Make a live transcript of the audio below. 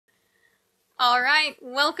Alright,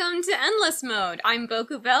 welcome to Endless Mode. I'm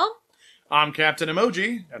BeauCoupBelle. I'm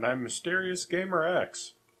CptEmoji. And I'm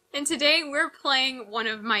MysteriousGamerX. And today we're playing one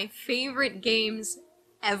of my favorite games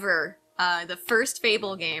ever. The first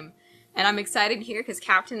Fable game. And I'm excited here because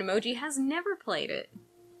CptEmoji has never played it.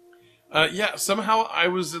 Yeah, somehow I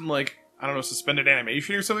was in, like, I don't know, suspended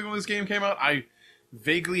animation or something when this game came out. I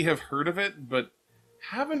vaguely have heard of it, but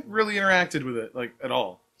haven't really interacted with it, like, at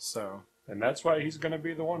all, so... And that's why he's going to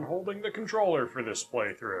be the one holding the controller for this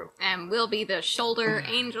playthrough. And we'll be the shoulder,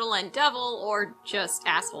 angel, and devil, or just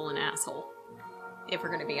asshole and asshole. If we're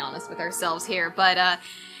going to be honest with ourselves here. But,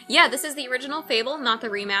 yeah, this is the original Fable, not the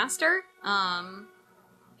remaster.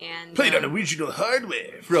 And Played on original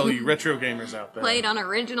hardware, for all you retro gamers out there. Played on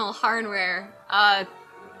original hardware. And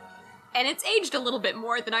it's aged a little bit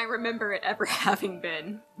more than I remember it ever having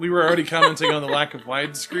been. We were already commenting on the lack of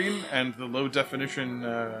widescreen and the low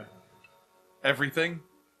definition, everything.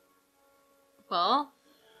 Well,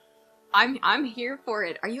 I'm here for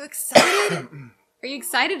it. Are you excited? Are you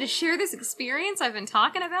excited to share this experience I've been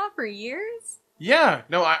talking about for years? Yeah,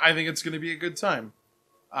 no, I think it's going to be a good time.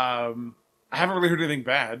 I haven't really heard anything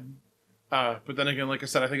bad, but then again, like I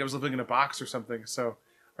said, I think I was living in a box or something, so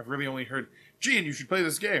I've really only heard, Gene, you should play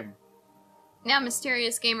this game. Now,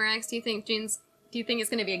 MysteriousGamerX, do you think it's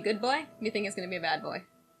going to be a good boy? Do you think it's going to be a bad boy?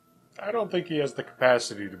 I don't think he has the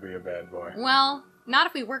capacity to be a bad boy. Well, not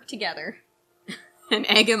if we work together and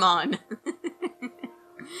egg him on.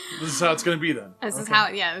 This is how it's going to be then. This is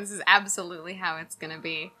absolutely how it's going to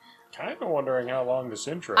be. Kind of wondering how long this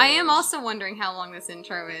intro I is. am also wondering how long this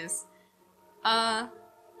intro is.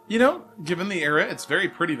 You know, given the era, it's very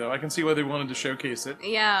pretty though. I can see why they wanted to showcase it.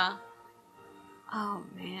 Yeah. Oh,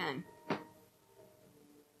 man.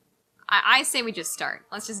 I say we just start.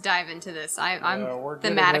 Let's just dive into this. I'm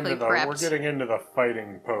thematically prepped. We're getting into the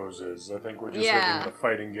fighting poses. I think we're just hitting the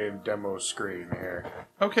fighting game demo screen here.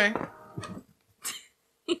 Okay.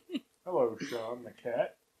 Hello, Sean the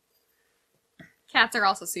cat. Cats are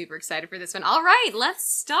also super excited for this one. All right, let's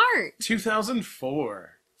start.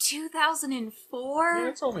 2004. 2004? Yeah,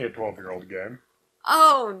 it's only a 12-year-old game.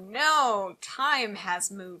 Oh no, time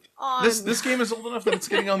has moved on. This game is old enough that it's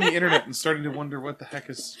getting on the internet and starting to wonder what the heck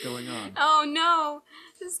is going on. Oh no,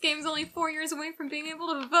 this game's only 4 years away from being able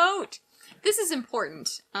to vote. This is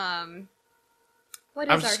important. What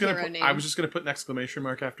is our hero name? I was just going to put an exclamation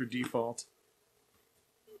mark after default.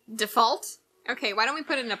 Default? Okay, why don't we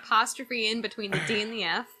put an apostrophe in between the D and the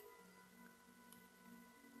F?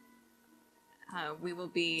 We will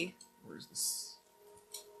be... Where's this?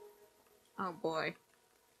 Oh boy.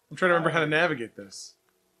 I'm trying to remember how to navigate this.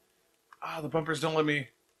 The bumpers don't let me...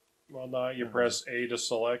 Well, no, you press A to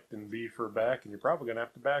select and B for back, and you're probably going to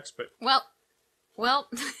have to backspin. Well...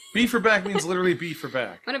 B for back means literally B for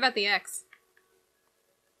back. What about the X?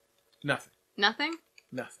 Nothing. Nothing?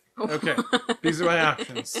 Nothing. Okay, these are my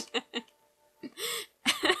options. Wish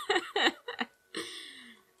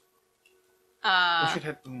it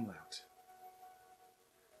had umlaut.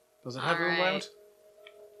 Does it have umlaut?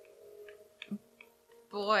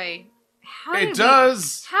 Boy, how it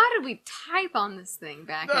does! How did we type on this thing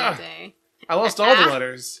back in the day? I lost all the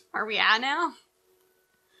letters. Are we at now?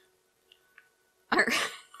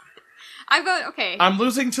 I vote, okay. I'm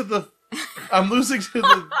losing to the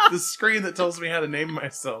screen that tells me how to name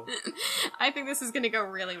myself. I think this is going to go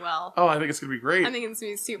really well. Oh, I think it's going to be great. I think it's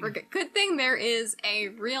going to be super good. Good thing there is a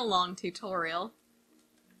real long tutorial.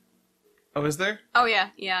 Oh, is there? Oh,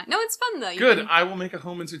 yeah. No, it's fun, though. Good. I will make a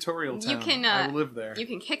home in tutorial town. I will live there. You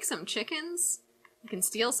can kick some chickens. You can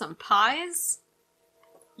steal some pies.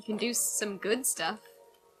 You can do some good stuff.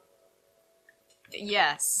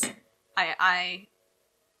 Yes. I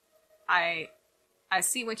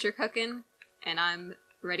see what you're cooking, and I'm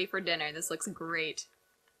ready for dinner. This looks great.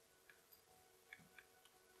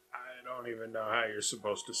 I don't even know how you're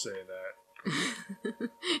supposed to say that.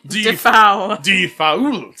 Default.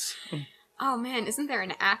 Oh man, isn't there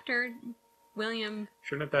an actor? William...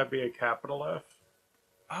 Shouldn't that be a capital F?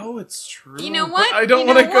 Oh, it's true. You know what? But I don't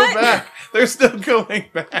want to go back. There's no going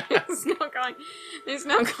back. There's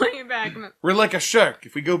no going back. We're like a shark.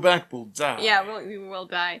 If we go back, we'll die. Yeah, we will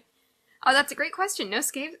die. Oh, that's a great question. No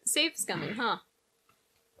saves coming, huh?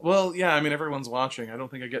 Well, yeah, I mean, everyone's watching. I don't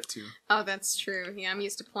think I get to. Oh, that's true. Yeah, I'm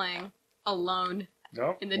used to playing alone.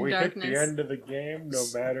 Nope. In the we darkness. hit the end of the game, no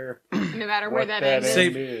matter where that end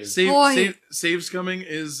is. Saves coming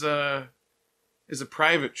is a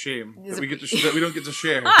private shame that we don't get to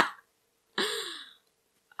share.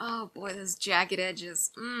 Oh boy, those jagged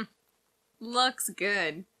edges. Looks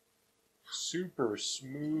good. Super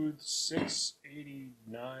smooth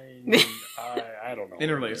 689. I don't know.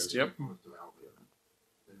 Interlaced. Yep.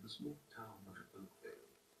 small town of Oakvale,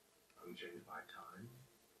 unchanged by time,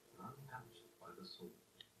 and untouched by the soul.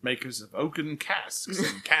 Makers of oaken casks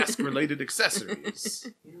and cask-related accessories.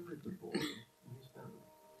 Here lived a boy and his family.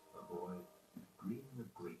 A boy dreaming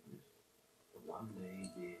of greatness, of one day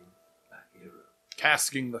being a hero.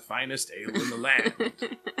 Casking the finest ale in the land.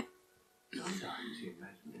 Sometimes he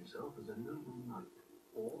imagined himself as a noble knight,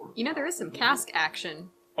 or You know, there is some cask action.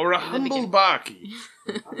 Or a humble barkeep.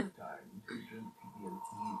 other times he dreamt to be an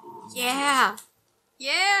evil. Yeah.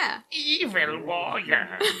 Yeah. Evil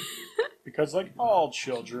warrior. Because like all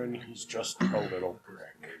children, he's just a little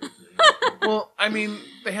prick. Well, I mean,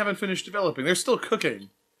 they haven't finished developing. They're still cooking.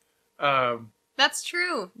 That's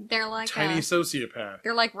true. They're like Tiny sociopath.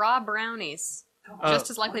 they're like raw brownies. Just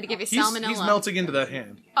as likely to give you salmonella. He's melting into that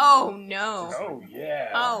hand. Oh no. Oh yeah.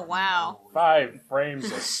 Oh wow. 5 frames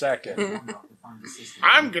a second.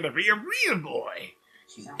 I'm gonna be a real boy.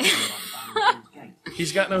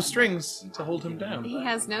 He's got no strings to hold him down. He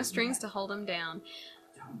has no strings to hold him down.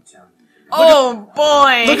 Look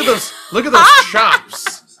boy. Look at those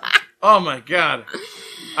chops. Oh my god.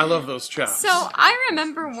 I love those chops. So I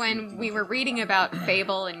remember when we were reading about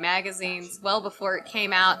Fable in magazines well before it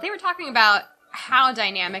came out, they were talking about how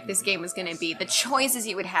dynamic this game was going to be, the choices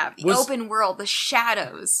you would have, the open world, the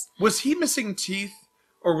shadows. Was he missing teeth?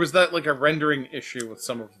 Or was that like a rendering issue with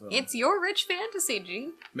some of them? It's your rich fantasy,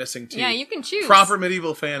 G. Missing teeth. Yeah, you can choose. Proper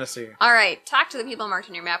medieval fantasy. Alright, talk to the people marked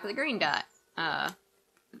on your map with a green dot.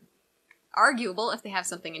 Arguable if they have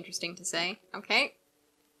something interesting to say. Okay.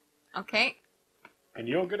 Okay. And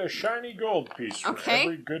you'll get a shiny gold piece for Okay.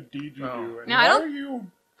 every good deed you do. And Now, I why don't- are you...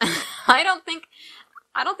 I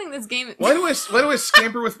don't think this game... Why do I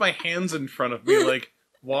scamper with my hands in front of me like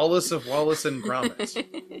Wallace of Wallace and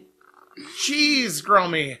Gromit? Jeez,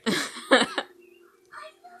 Grommy!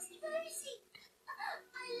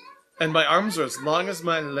 And my arms are as long as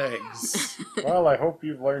my legs. Well, I hope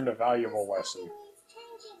you've learned a valuable lesson.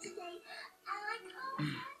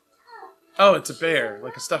 Oh, it's a bear,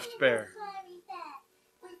 like a stuffed bear.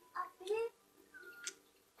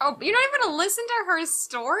 Oh, you're not even gonna listen to her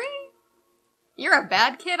story? You're a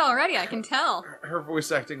bad kid already, I can tell. Her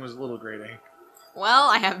voice acting was a little grating. Well,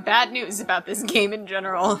 I have bad news about this game in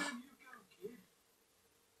general.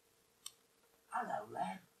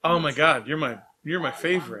 Oh my god, you're my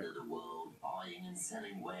favorite.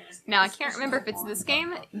 Now, I can't remember if it's this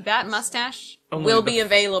game. That mustache Only will the- be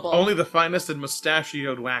available. Only the finest and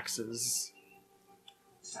mustachioed waxes.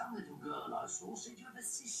 Some little girl I saw said you have a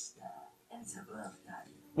sister. It's her birthday.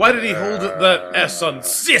 Why did he hold that S on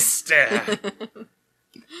sister? And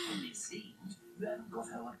it seems you haven't got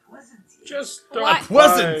her a present yet. Just What? don't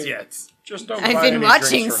Wasn't buy- yet. Just don't I've buy been any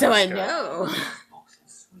watching, drinks so from I this guy. know. Box of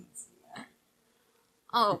sweets here.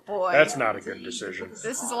 Oh boy. That's not a good decision.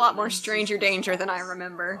 This is a lot more Stranger Danger than I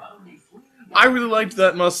remember. Only 3 I really liked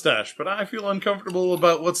that mustache, but I feel uncomfortable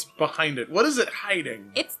about what's behind it. What is it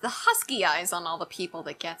hiding? It's the husky eyes on all the people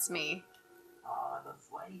that gets me. I'm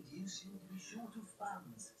afraid you seem to be short of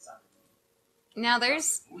funds, son. Now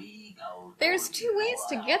there's 3 gold There's coins 2 ways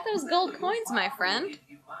to get those gold coins, my friend. give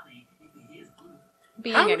you money if it is good.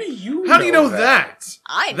 Being How a... do you How do you know that?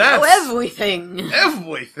 I know That's- everything.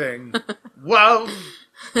 Everything. Love.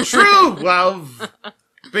 True love.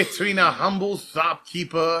 Between a humble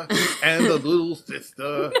shopkeeper and a little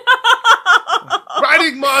sister.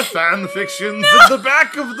 Writing my fan fictions in the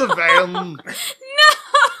back of the van.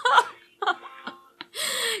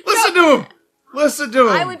 Listen to him. Listen to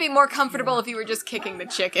him. I would be more comfortable if you were just kicking the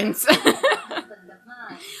chickens.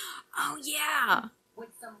 Oh yeah. With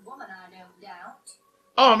some woman I don't doubt.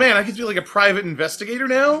 Oh man, I could be like a private investigator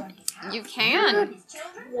now. You can. His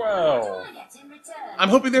children? Well, What do I get in return? I'm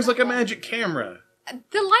hoping there's like a magic camera.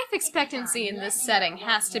 The life expectancy in this setting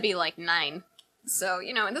has to be like 9. So,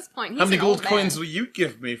 you know, at this point, he's How many an gold old man. coins will you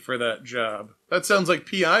give me for that job? That sounds like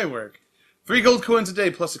PI work. 3 gold coins a day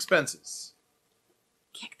plus expenses.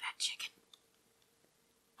 Kick that chicken.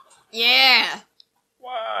 Yeah.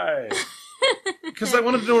 why? Because I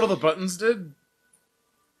wanted to know what all the buttons did.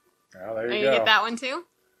 Well, there Are you you go. get that one too?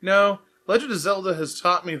 No, Legend of Zelda has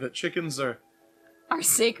taught me that chickens are... Are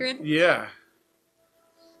sacred? Yeah.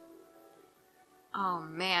 Oh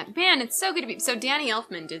man, it's so good to be. So Danny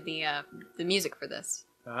Elfman did the music for this.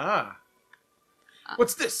 Ah.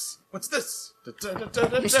 What's this? What's this?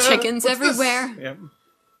 There's chickens What's this? everywhere. Yep.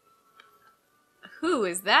 Who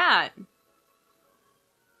is that?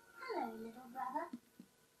 Hello, little brother.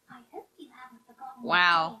 I hope you haven't forgotten.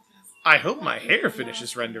 Wow. I hope my hair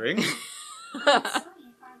finishes rendering. Sorry if I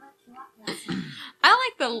woke you up last night. I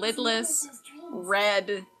like the lidless Those dreams.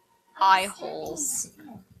 red eye holes.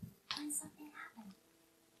 When something happened.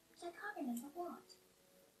 But I can't remember what.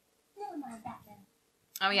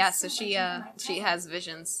 Oh yeah, so she has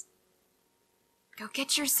visions. Go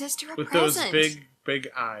get your sister a With present. those big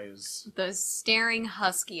eyes. Those staring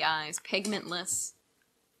husky eyes, pigmentless.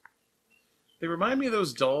 They remind me of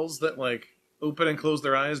those dolls that, like, open and close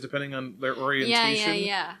their eyes depending on their orientation.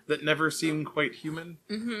 Yeah. That never seem quite human.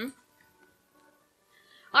 Mm-hmm.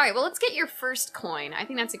 Alright, well, let's get your first coin. I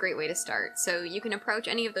think that's a great way to start. So you can approach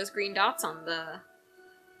any of those green dots on the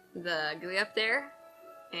GUI up there,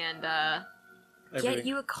 and, get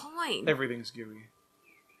you a coin. Everything's gooey.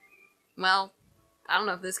 Well, I don't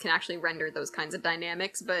know if this can actually render those kinds of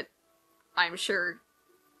dynamics, but I'm sure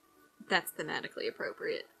that's thematically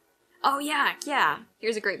appropriate. Oh, yeah.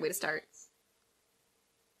 Here's a great way to start.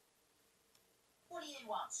 What do you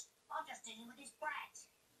want? I'm just dealing with this brat.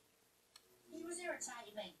 He was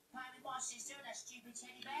irritating me, playing with my sister and that stupid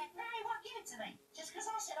teddy bear. Now he won't give it to me, just because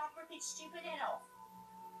I said I'd rip his stupid head off.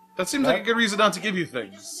 That seems like a good reason not to give you If he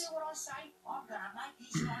doesn't things. do what I say, I'm gonna make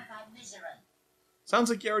his life a misery. Sounds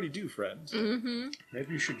like you already do, friend. Mm-hmm.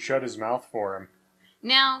 Maybe you should shut his mouth for him.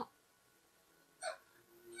 Now...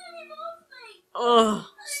 Get him off me!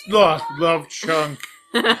 Ugh. Love chunk.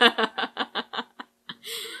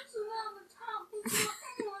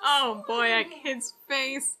 Oh boy, that kid's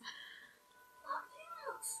face.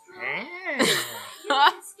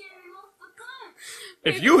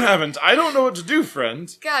 If you haven't, I don't know what to do,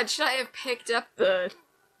 friend. God, should I have picked up the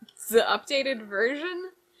updated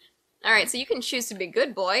version? Alright, so you can choose to be a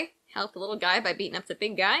good boy, help the little guy by beating up the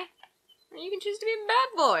big guy, or you can choose to be a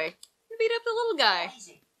bad boy and beat up the little guy.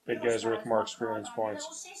 Big guy's worth more experience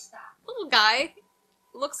points. Little guy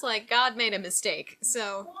looks like God made a mistake, so... Why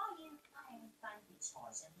are you playing with baby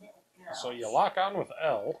toys and little girls? So you lock on with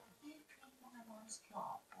L. You clean my mum's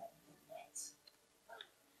carpet with it.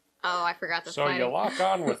 Oh, I forgot the So fighting. you lock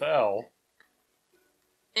on with L.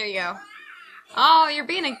 There you go. Oh, you're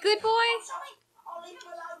being a good boy? I'm sorry, I'll leave him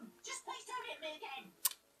alone. Just please don't hit me again.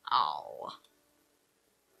 Oh.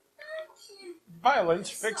 Violence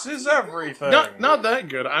fixes everything. Not that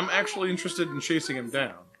good. I'm actually interested in chasing him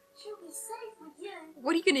down. She'll be safe with you.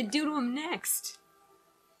 What are you gonna do to him next?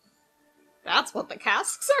 That's what the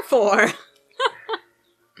casks are for.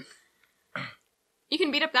 You can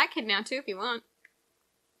beat up that kid now too if you want.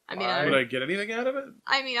 I mean, Would I get anything out of it?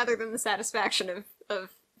 other than the satisfaction of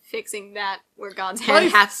fixing that where God's hand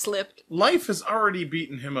Life- half slipped, Life has already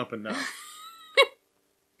beaten him up enough.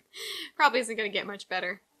 probably isn't gonna get much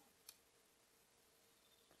better.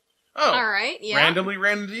 Oh, All right, yeah. randomly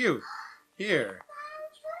ran into you. Here.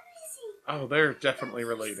 Oh, they're definitely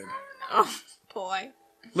related. Oh boy,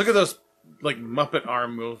 Look at those, like, Muppet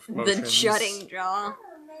arm the motions. jutting jaw.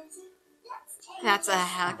 That's a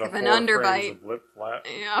heck The of an 4 frames underbite. of lip flap.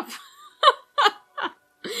 Yep.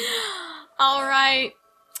 Alright.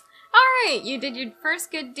 Alright, you did your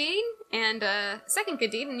first good deed, and second good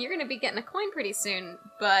deed, and you're gonna be getting a coin pretty soon.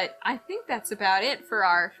 But I think that's about it for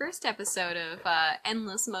our first episode of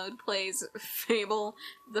Endless Mode Plays Fable,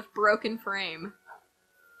 The Broken Frame.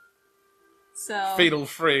 So... Fatal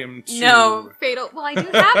Frame 2. No, Fatal... Well, I do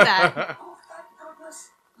have that. Oh, thank goodness.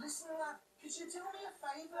 Listen up. Could you do me a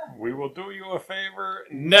favor? We will do you a favor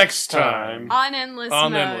Next time. On Endless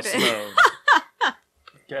On Mode. Endless Mode.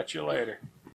 Catch you later.